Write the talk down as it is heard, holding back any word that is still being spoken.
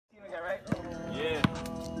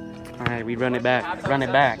Alright, we run it back. Run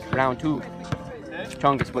it back. Round 2.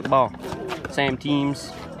 Chungus with the ball. Same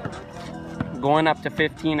teams. Going up to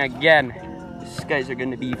 15 again. These guys are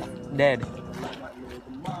gonna be dead.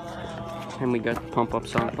 And we got the pump up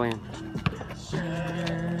song playing.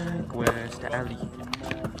 Where's the alley?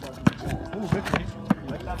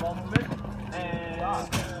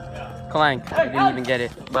 Clank. I didn't even get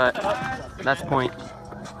it, but that's point.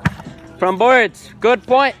 From boards. Good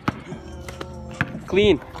point.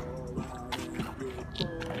 Clean.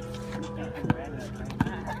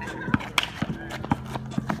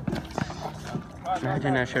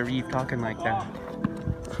 Imagine a Sharif talking like that.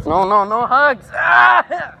 No, no, no hugs. Ah!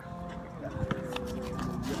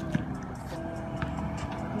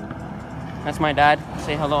 That's my dad.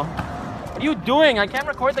 Say hello. What are you doing? I can't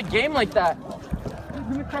record the game like that.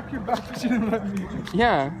 I'm gonna crack your back, but you didn't let me.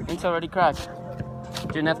 Yeah, it's already cracked.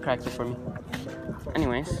 Jeanette cracked it for me.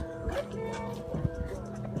 Anyways.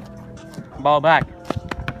 Ball back.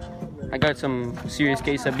 I got some serious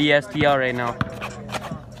case of BSTL right now.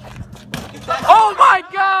 Oh my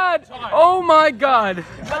god! Oh my god!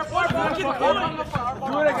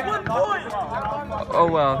 Oh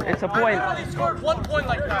well, it's a point.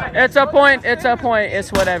 It's a point, it's a point,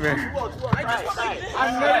 it's whatever.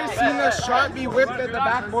 I've never seen a shot be whipped at the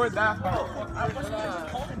backboard that far.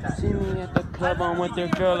 See me at the club, I'm with your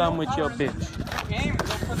girl, I'm with your bitch.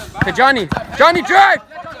 Hey Johnny! Johnny, drive!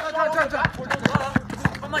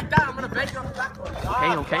 I'm like that, I'm gonna bang you off the backboard.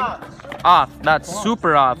 Okay, okay. Off, that's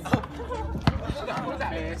super off.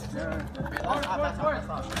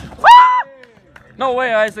 No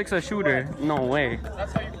way, Isaac's a shooter. No way.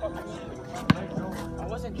 That's how you fucking I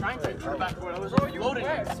wasn't trying to go backward, I was loading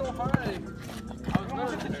it so hard. I was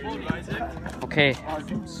literally just loading, Isaac. Okay,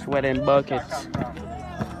 sweating buckets.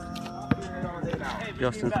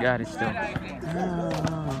 Justin's got it still.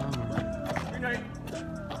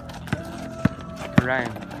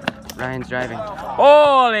 Ryan's driving.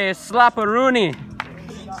 Holy slapperoonie!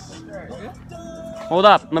 Hold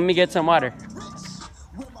up, let me get some water.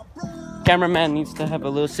 Cameraman needs to have a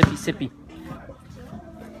little sippy.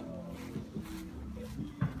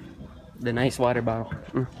 The nice water bottle.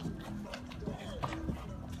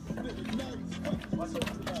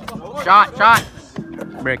 Shot!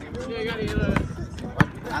 Break.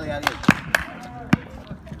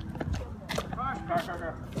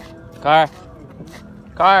 Car.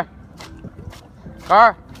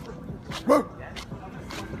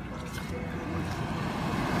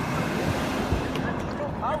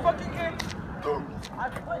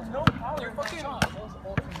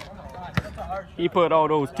 He put all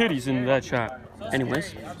those titties in that shot.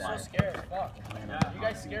 Anyways. I'm so scared. Fuck. You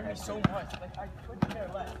guys scared me so much. Like, I couldn't care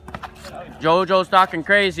less. JoJo's talking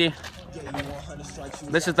crazy.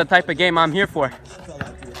 This is the type of game I'm here for.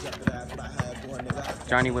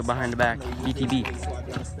 Johnny with behind the back. BTB.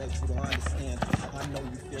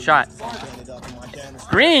 Shot.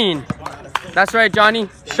 Green. That's right, Johnny.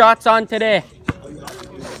 Shots on today.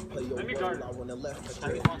 Let me guard.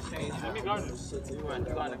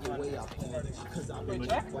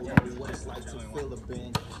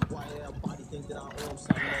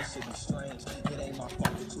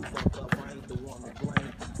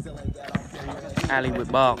 Alley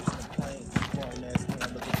with ball.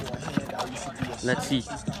 Let's see.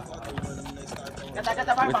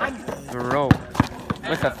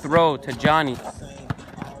 With a throw to Johnny.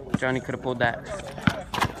 Johnny could have pulled that.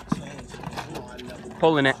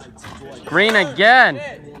 Pulling it. Green again.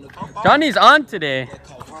 Johnny's on today.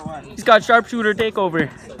 He's got sharpshooter takeover.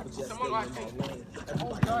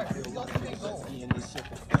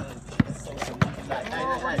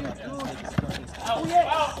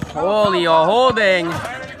 Holy, you're holding.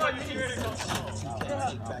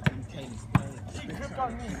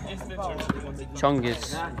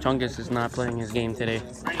 Chungus is not playing his game today.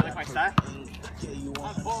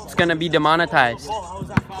 It's gonna be demonetized.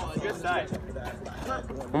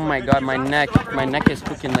 Oh my god, my neck is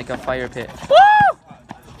cooking like a fire pit. Woo!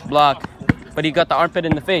 Block. But he got the armpit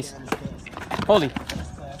in the face. Holy.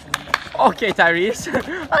 Okay, Tyrese.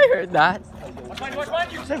 I heard that.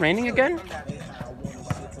 Is it raining again?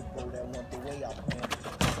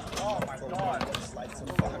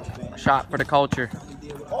 Shot for the culture.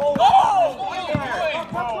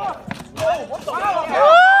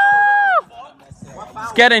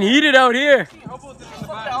 It's getting heated out here.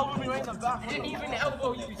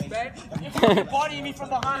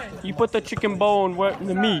 You put the chicken bone where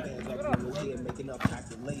the meat.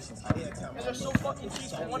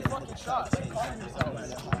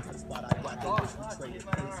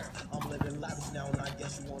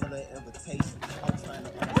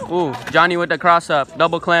 Ooh, Johnny with the cross up,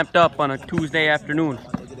 double clamped up on a Tuesday afternoon.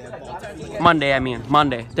 Monday, I mean.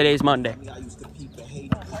 Monday. Today's Monday.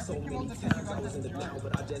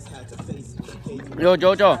 Yo,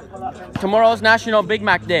 Jojo. Tomorrow's National Big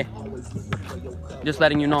Mac Day. Just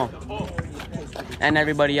letting you know. And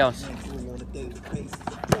everybody else.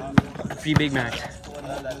 Free Big Macs.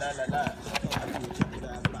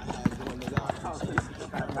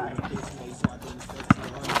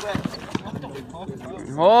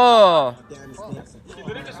 Oh!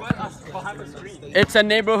 It's a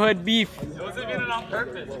neighborhood beef. It wasn't even on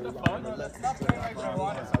purpose.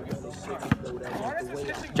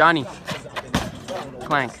 Johnny.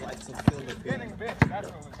 Clank.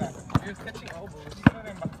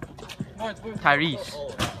 Tyrese.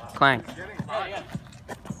 Clank.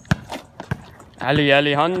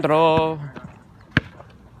 Alejandro.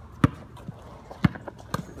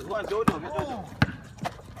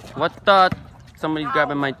 What the? Somebody's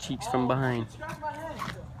grabbing my cheeks from behind.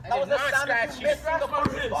 That was a sound you missed the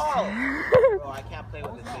first ball. Bro, I can't play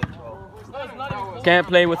with this bitch, bro. Can't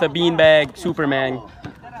play with a beanbag Superman.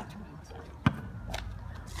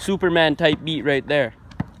 Superman type beat right there.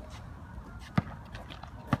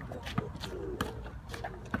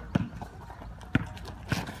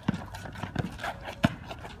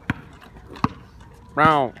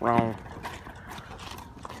 Row, row.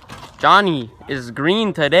 Johnny is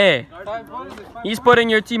green today. He's putting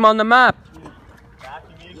your team on the map.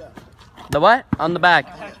 The what? On the back.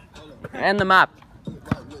 And the map.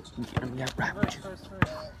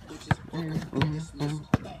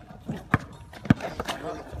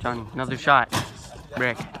 Johnny, another shot.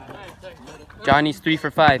 Brick. Johnny's 3 for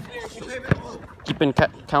 5. Keeping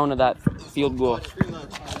count of that field goal.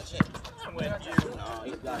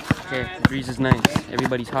 Okay, the breeze is nice.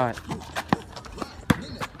 Everybody's hot.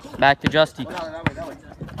 Back to Justy.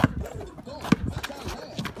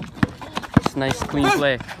 It's nice, clean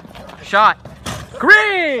play. Shot.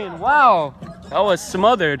 Green! Wow. That was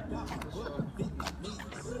smothered.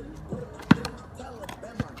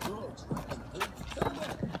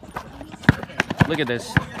 Look at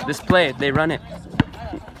this. This play, they run it.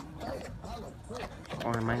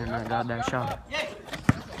 Oh, I might have not got that shot.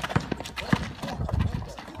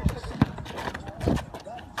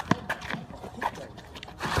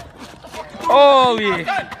 Holy!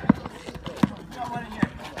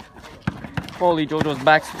 Holy, Jojo's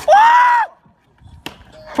back.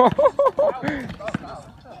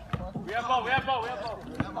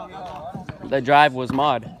 The drive was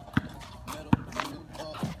mod.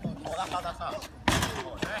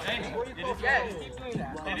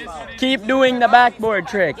 Keep doing the backboard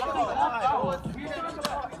trick.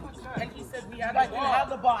 I didn't have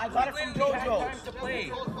the ball. I got it from JoJo.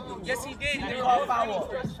 Yes, he did. He called foul.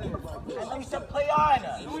 And then he said, play on.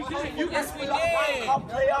 Yes, we did.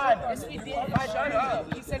 Play on. Yes, we did. Shut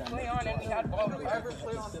up. He said, play on, and we had ball.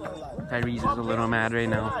 Tyrese is a little mad right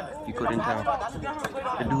now. You couldn't tell.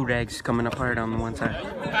 The do-rag's coming apart on the one side.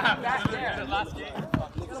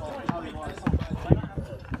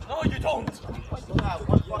 No, you don't.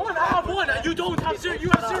 One, I have one. You don't have 0. You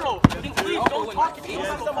have 0. Please don't talk to me.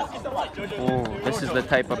 Oh, this is the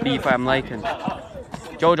type of beef I'm liking.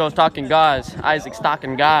 Jojo's talking gauze. Isaac's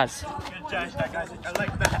talking gauze.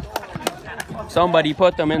 Somebody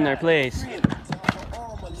put them in their place.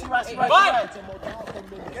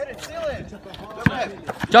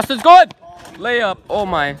 Justin's good. Layup. Oh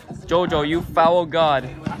my. Jojo, you foul god.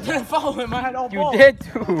 I didn't follow him. I had all You did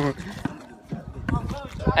too.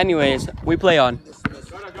 Anyways, we play on.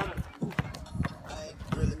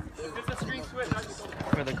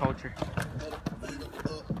 For the culture.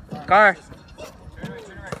 Car.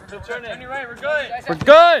 Turn it. Right, we're good. We're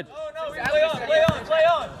good. No, play on, play on, play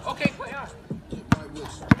on. Okay, play on.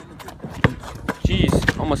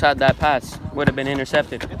 Jeez, almost had that pass. Would have been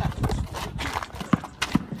intercepted.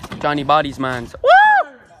 Johnny Body's mans. Woo!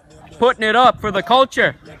 Putting it up for the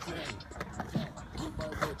culture.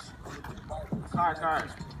 Car.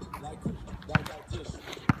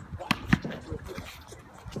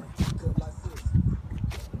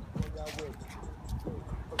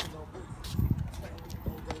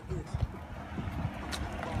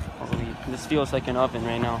 This feels like an oven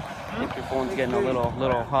right now. I think your phone's getting a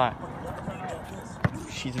little hot.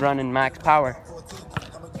 She's running max power.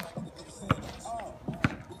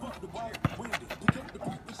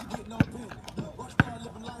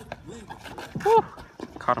 Woo.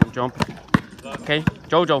 Caught him jumping. Okay,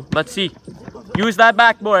 Jojo, let's see. Use that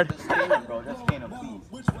backboard.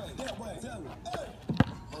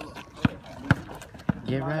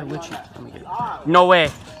 Get right with you. Let me get it. No way.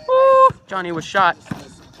 Woo. Johnny was shot.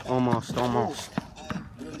 Almost.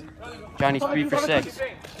 Johnny's 3 for 6.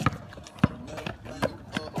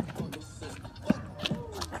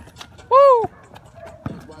 Woo!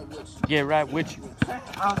 get right with you.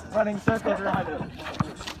 I was running circles around him.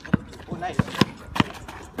 Oh, nice.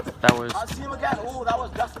 That was. I'll see him again. Oh, that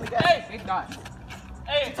was Justin again. Hey, big nut.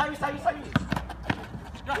 Hey, Tyrese.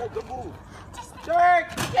 Oh, good move.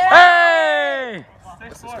 Jerk. Yeah. Hey!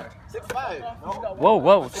 6'5".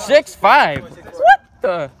 Whoa. 6'5". What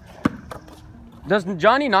the? Does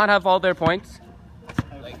Johnny not have all their points?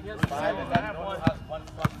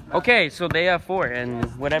 Okay, so they have 4, and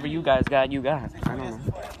whatever you guys got, you got. I don't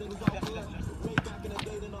know.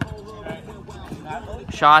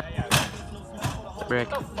 Shot. Brick.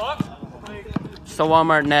 So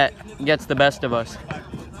Walmart net gets the best of us.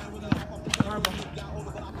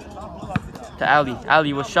 To Ali.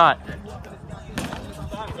 Ali was shot.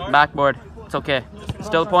 Backboard. It's okay.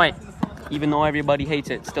 Still a point. Even though everybody hates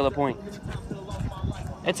it, still a point.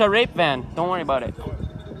 It's a rape van. Don't worry about it.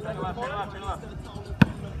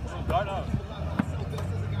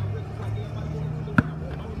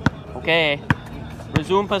 Okay.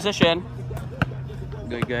 Resume position.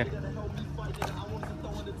 Good.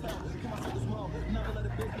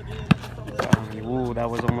 Ooh, that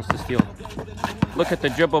was almost a steal. Look at the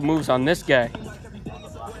dribble moves on this guy.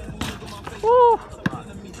 Woo!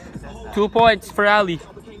 2 points for Ali.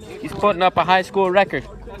 He's putting up a high school record.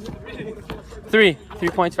 3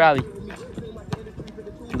 points for Ali.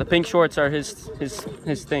 The pink shorts are his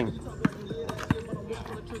thing.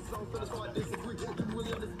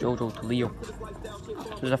 Jojo to Leo.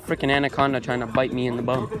 There's a freaking anaconda trying to bite me in the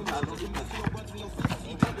bum.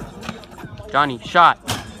 Johnny, shot.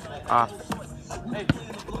 Off.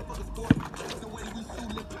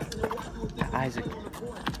 Isaac.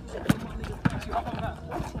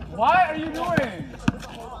 What are you doing?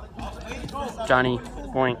 Johnny,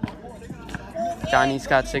 point. Johnny's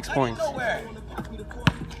got 6 points.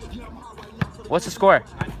 What's the score?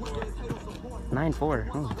 9-4.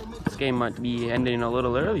 Oh, this game might be ending a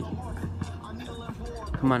little early.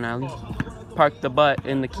 Come on, Ali. Park the butt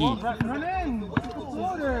in the key. Run in.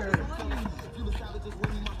 Water.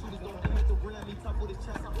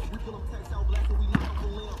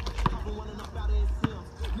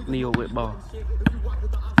 Leo with ball.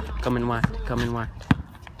 Coming wide.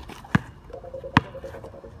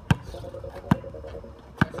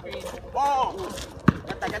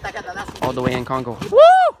 All the way in Congo. Woo!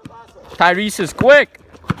 Tyrese is quick.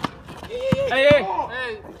 Hey.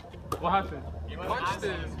 What happened? He punched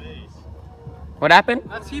him. What happened?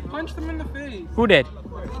 He punched him in the face. Who did?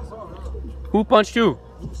 Who punched who?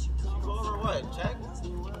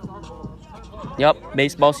 Yep,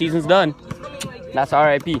 baseball season's done. That's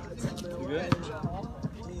RIP.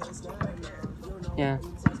 Yeah.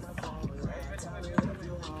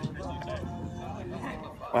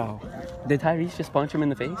 Wow. Did Tyrese just punch him in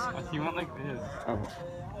the face? He went like this. Oh,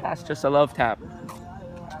 that's just a love tap.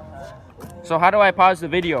 So how do I pause the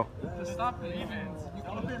video? Just stop it.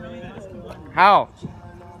 How?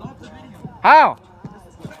 How?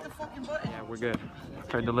 Yeah, we're good.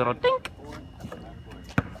 Heard the little dink.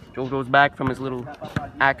 Jojo's back from his little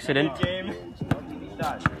accident.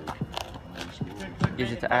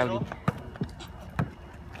 Gives it to Ali.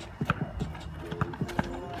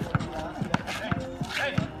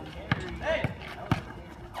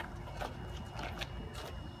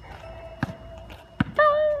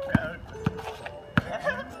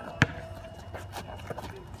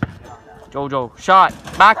 Jojo, shot,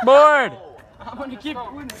 backboard. I'm gonna keep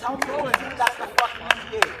going.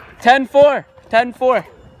 10-4, 10-4.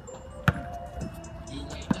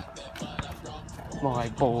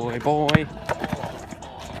 Boy.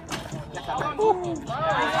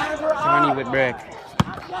 Johnny with brick.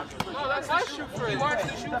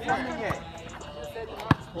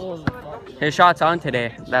 His shot's on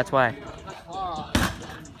today, that's why.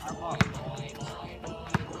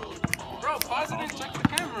 Bro, pause it and check the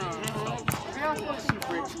camera.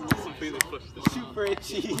 Super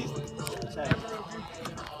itchy.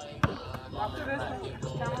 After this,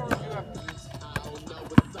 camera review after this.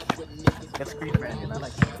 That's screen branding. I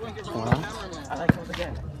like it. What? I like those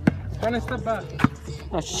again. Trying to step back.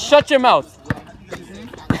 Now shut your mouth.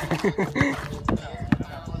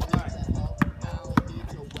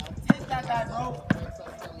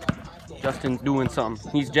 Justin's doing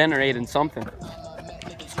something. He's generating something.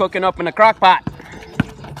 He's cooking up in a crock pot.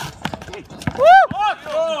 Woo!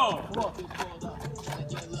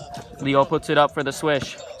 Leo puts it up for the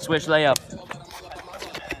swish. Swish layup.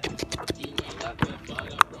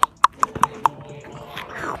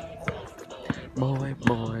 Boy.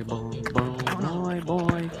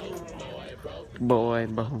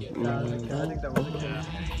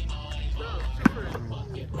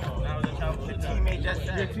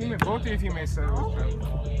 Both of your teammates said it was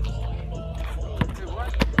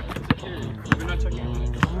Oh!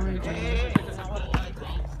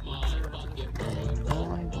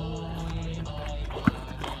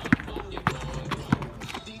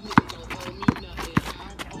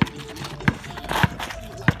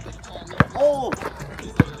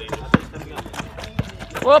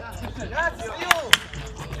 Whoop!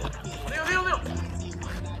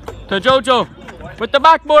 To Jojo with the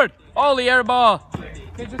backboard. Holy air ball.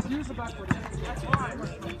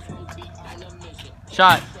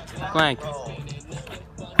 Shot. Blank.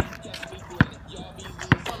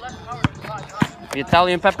 The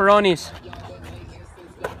Italian pepperonis.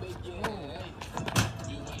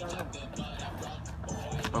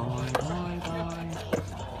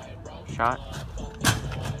 Shot.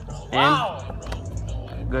 And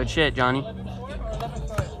good shit, Johnny.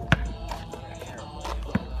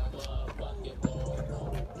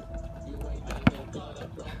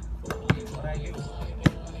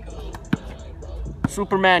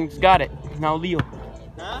 Superman's got it. Now Leo.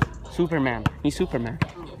 Huh? Superman. He's Superman.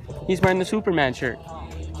 He's wearing the Superman shirt.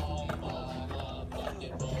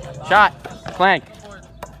 Shot. Clank.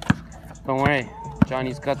 Don't worry.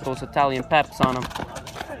 Johnny's got those Italian peps on him.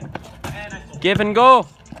 Give and go.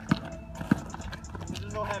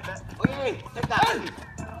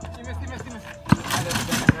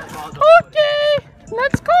 Okay.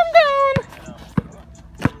 Let's calm down.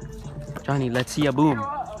 Johnny, let's see a boom.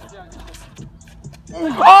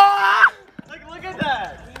 Oh! Look at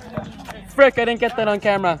that! Frick, I didn't get that on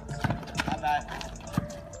camera.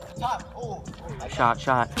 Oh.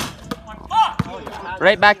 Shot.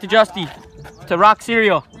 Right back to Justy. To Rock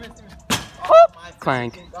Cereal. Whoop.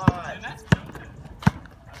 Clank.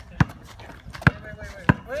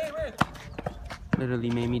 Literally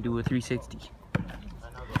made me do a 360.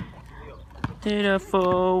 Did a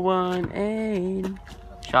 418.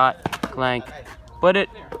 Shot. Clank. Put it.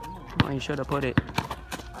 Oh, you should have put it.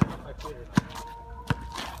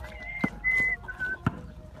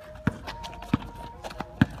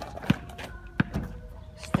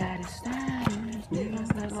 Status.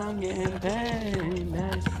 I'm getting paid.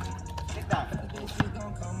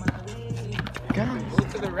 Look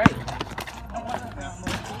to the right.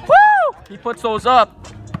 Woo! He puts those up.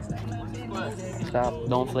 Stop.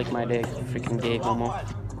 Don't flick my dick. Freaking gay homo.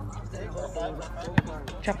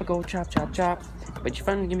 Chop a go, chop. But you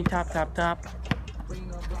finally give me top.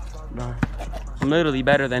 No. I'm literally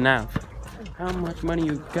better than Nav. How much money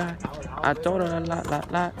you got? I told her a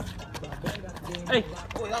lot. Hey!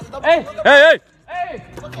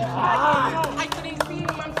 I couldn't see him.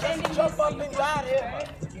 I'm trying to jump up and got him.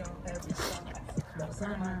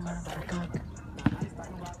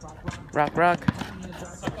 Rock.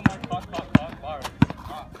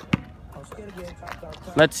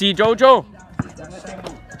 Let's see Jojo.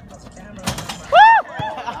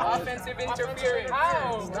 Offensive interference.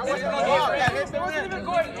 How? That wasn't even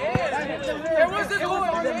going in. There was a goal.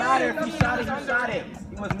 It doesn't matter if he shot it.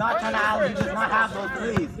 He was not trying to out. He does not have those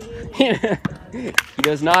threes. He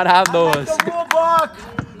does not have those. The rule book.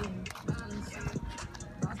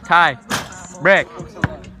 Ty. Brick.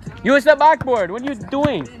 Use the backboard. What are you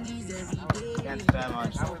doing? Can't spam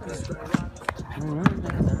much.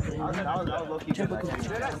 That was low-key good.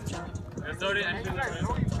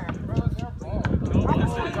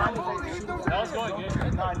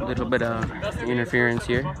 A little bit of interference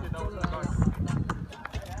here.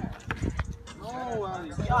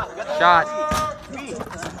 Shot.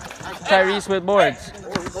 Tyrese with boards. Hey!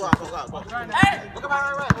 Look at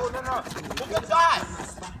my right. Oh, no. Look inside.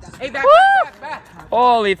 Hey, back.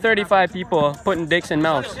 Holy 35 people putting dicks in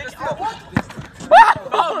mouths.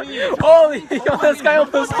 Holy, yo, this guy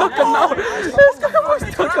almost took him out. This guy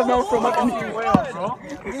almost took him out from underneath. I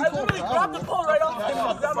literally dropped the ball right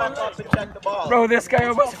off him. Check the ball. Bro, this guy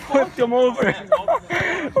almost flipped him over.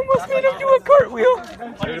 Almost made him do a cartwheel.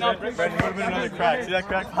 Brandon, would have been another crack. See that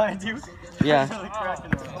crack behind you? Yeah.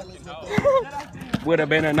 Would have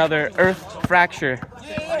been another earth fracture.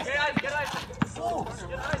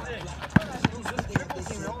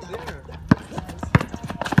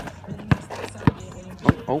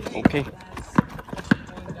 Oh, okay.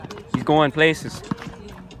 He's going places.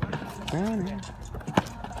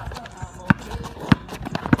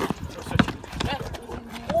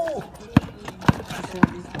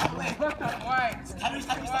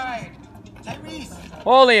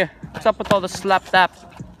 Holy, what's up with all the slap tap?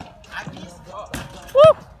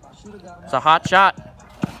 Woo! It's a hot shot.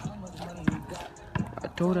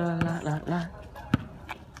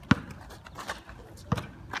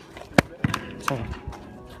 Sorry.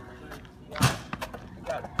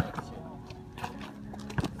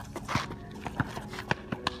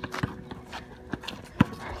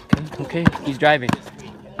 Okay, he's driving.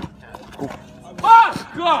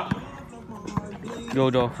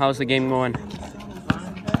 Dodo, how's the game going?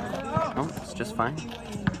 Oh, it's just fine.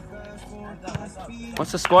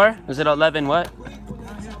 What's the score? Is it 11 what?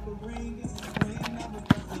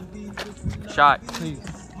 Shot.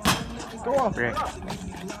 Go off. Brick.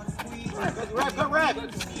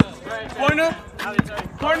 Corner.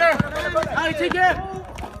 Corner. Ali, take it.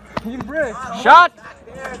 Shot.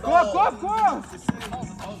 Go up, go up, go up.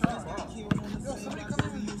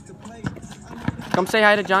 Come say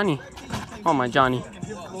hi to Johnny. Oh my Johnny.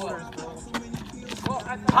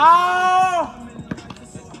 Oh!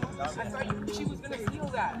 She was gonna steal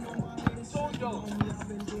that.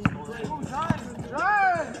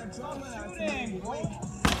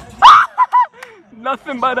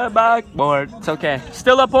 Nothing but a backboard. It's okay.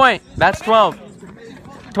 Still a point. That's 12.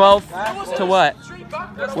 12 to what?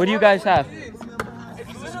 What do you guys have?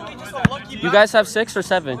 You guys have 6 or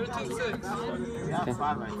 7? Okay.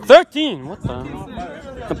 13. What the?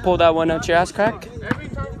 To pull that one out your ass crack?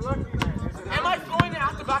 Am I throwing it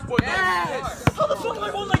at the backboard? Yes! How the fuck am I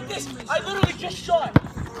holding like this? I literally just shot.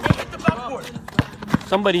 It hit the backboard.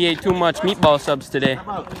 Somebody ate too much meatball subs today.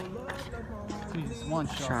 One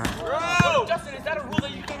shot. Bro! Justin, is that a rule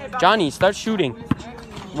that you can't hit back? Johnny, start shooting.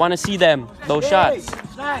 Want to see them, those shots.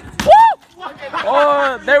 Snack. Woo!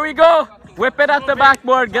 Oh, there we go. Whip it at the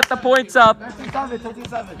backboard. Get the points up.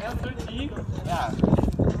 37. Yeah.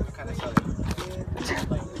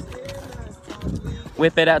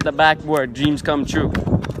 Whip it at the backboard. Dreams come true.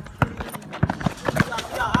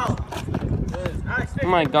 Oh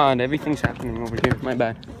my God, everything's happening over here. My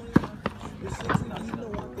bad.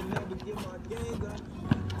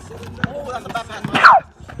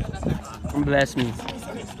 Bless me.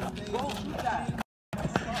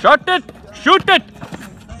 Shot it! Shoot it!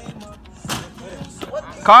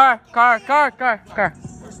 Car.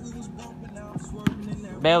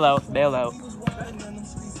 Bail out.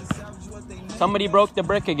 Somebody broke the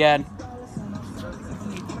brick again.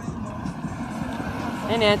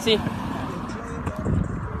 Hey, Nancy.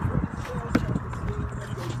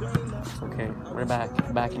 Okay, we're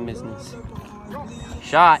back in business.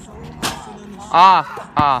 Shot.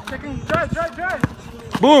 Drive.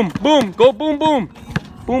 Boom, go boom.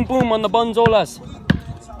 Boom on the Bonzolas.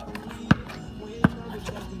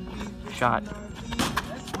 Shot.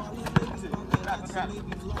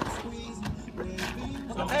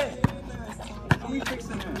 Hey, we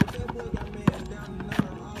fixing it.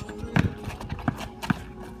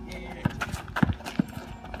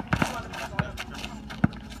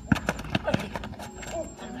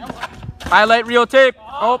 Highlight reel tape.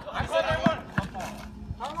 Oh.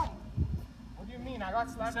 What do you mean? I got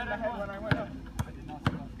slapped in the head when I went up. I did not.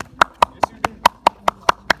 Yes, you did.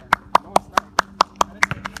 No, it's not.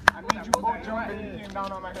 I made you both jump and you came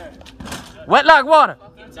down on my head. Wet like water.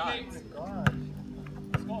 I'm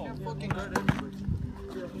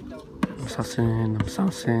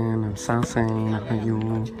saucing on you.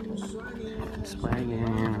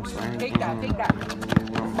 Swagging. Take that.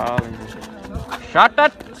 I'm balling. Shot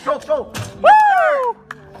that. Stroke. Woo!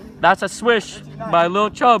 That's a swish by Lil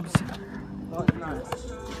Chubbs.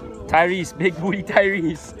 Tyrese, big booty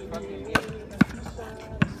Tyrese.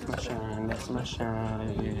 That's my shot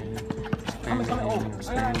again.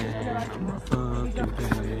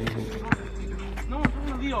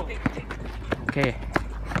 Okay,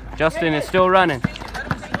 Justin is still running.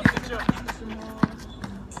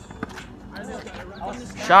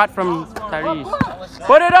 Shot from Tyrese.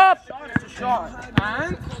 Put it up!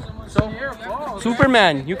 And so here,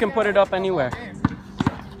 Superman, you can put it up anywhere.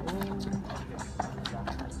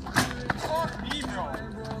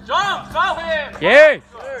 jump, foul him. Yay!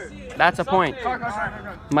 That's a point.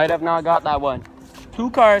 Might have not got that one. 2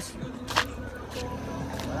 cars.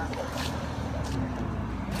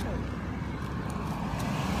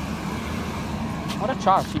 What a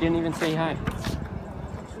chop. She didn't even say hi.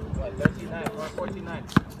 13-9 or 14-9.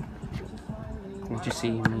 Can't you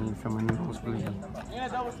see me from a nosebleed?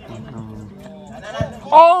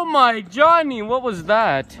 Oh my Johnny, what was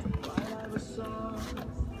that?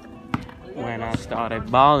 When I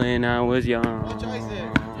started balling, I was young.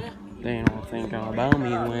 They don't think about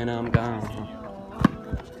me when I'm gone.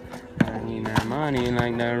 I need that money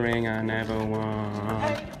like the ring I never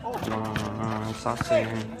won.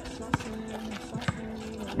 Saucing.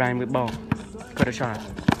 Brian with ball. Cut a shot.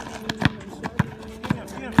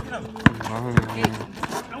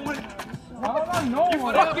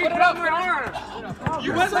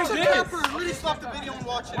 You went like this. Really stop the video and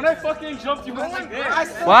watch it. When I fucking jumped, you went like this.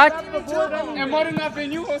 What? It might have not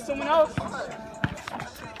been you or someone else.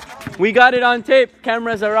 We got it on tape.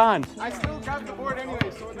 Cameras are on. I still grabbed the board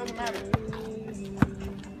anyway, so it doesn't matter.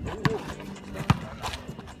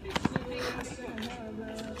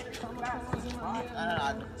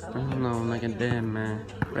 I don't know, like a damn man.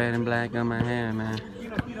 Red and black on my hair, man.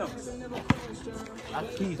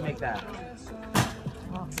 Please make that.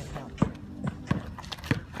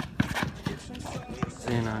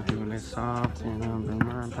 Then I do this soft, and I'll do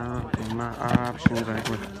my top, and my options.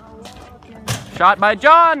 Shot by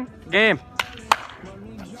John! Game.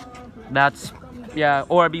 That's, yeah,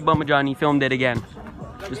 ORB Bumba John, he filmed it again.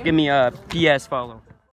 Just give me a PS follow.